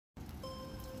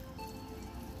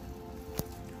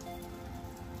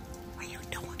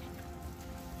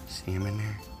See him in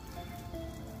there?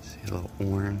 See a little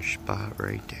orange spot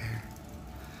right there?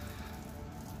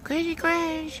 Crazy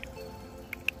Crash!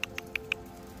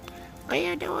 What are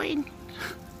you doing?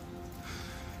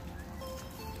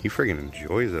 He friggin'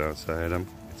 enjoys it outside.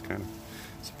 It's kind of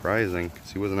surprising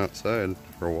because he wasn't outside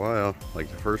for a while, like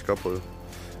the first couple of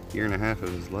year and a half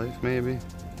of his life, maybe.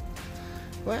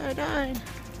 What are you doing?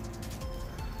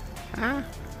 Huh?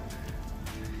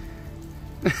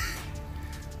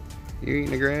 You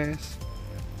eating the grass?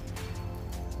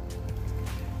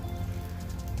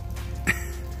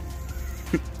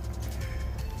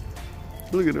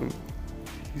 Look at him.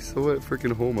 He's so at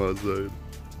freaking home outside.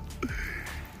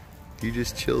 He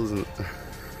just chills and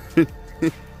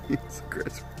he's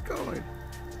Chris, where you going?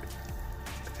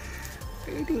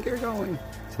 Where do you think you're going?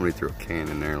 Somebody threw a can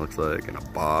in there, looks like, and a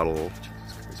bottle.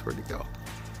 Jesus Christ, where'd he go?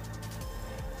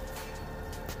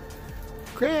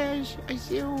 Crash, I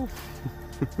see you.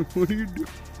 What are you doing?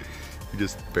 You're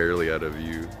just barely out of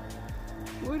view.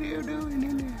 What are you doing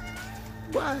in there?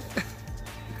 What?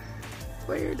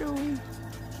 What are you doing?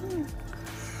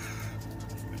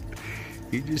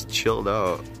 He just chilled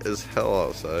out as hell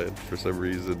outside for some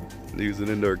reason. He was an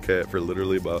indoor cat for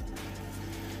literally about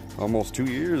almost 2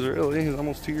 years, really. He's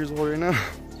almost 2 years old right now.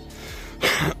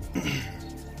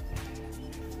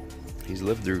 He's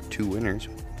lived through 2 winters.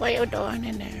 What are you doing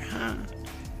in there, huh?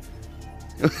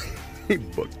 He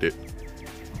booked it.